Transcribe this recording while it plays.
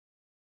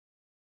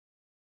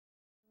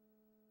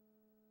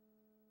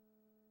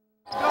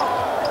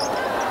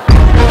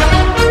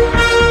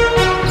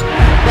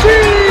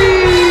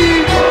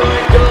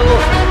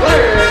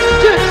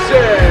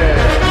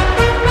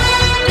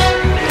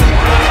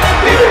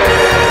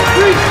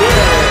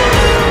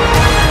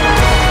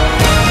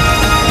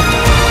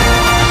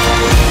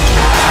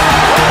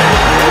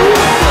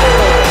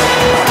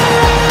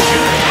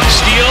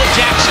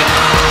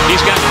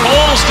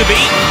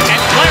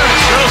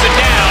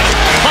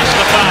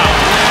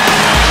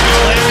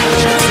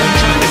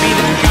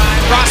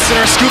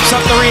scoops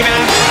up the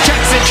rebound.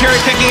 Jackson cherry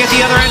picking at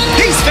the other end.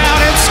 He's fouled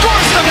and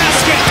scores the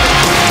basket.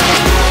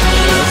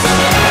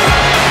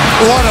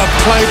 What a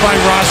play by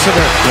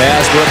Rossiter.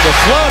 As with the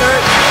floater,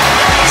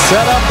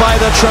 set up by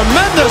the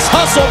tremendous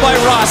hustle by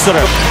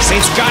Rossiter.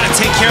 Saints got to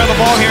take care of the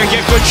ball here and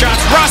get good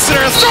shots.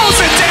 Rossiter throws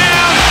it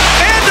down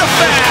and a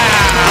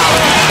foul.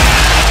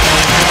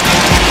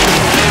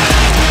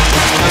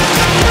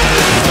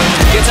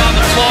 Gets on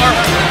the floor,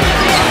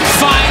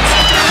 finds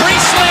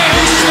Priestley,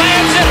 who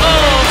slams it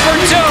home for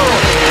two.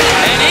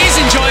 And he's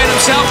enjoying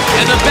himself,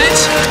 and the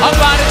bench up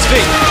on its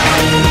feet.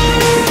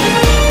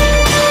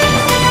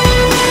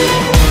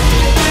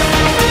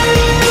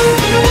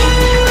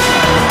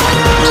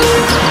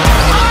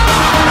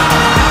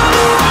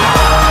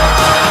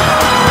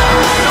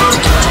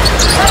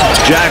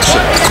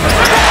 Jackson.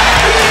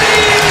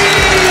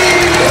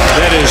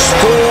 That is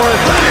 4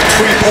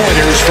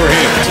 3-pointers for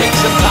him. Take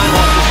some time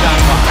off the shot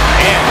clock.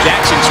 And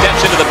Jackson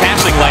steps into the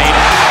passing lane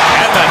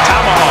and the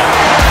tomahawk.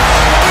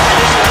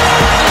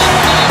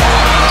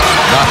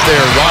 Not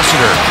there,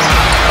 Rossiter.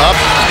 Up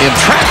in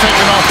traffic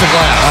and off the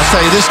glass. I'll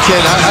tell you, this kid,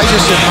 I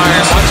just admire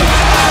him.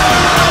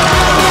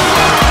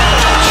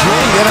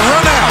 Gee, and a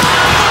run out.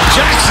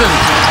 Jackson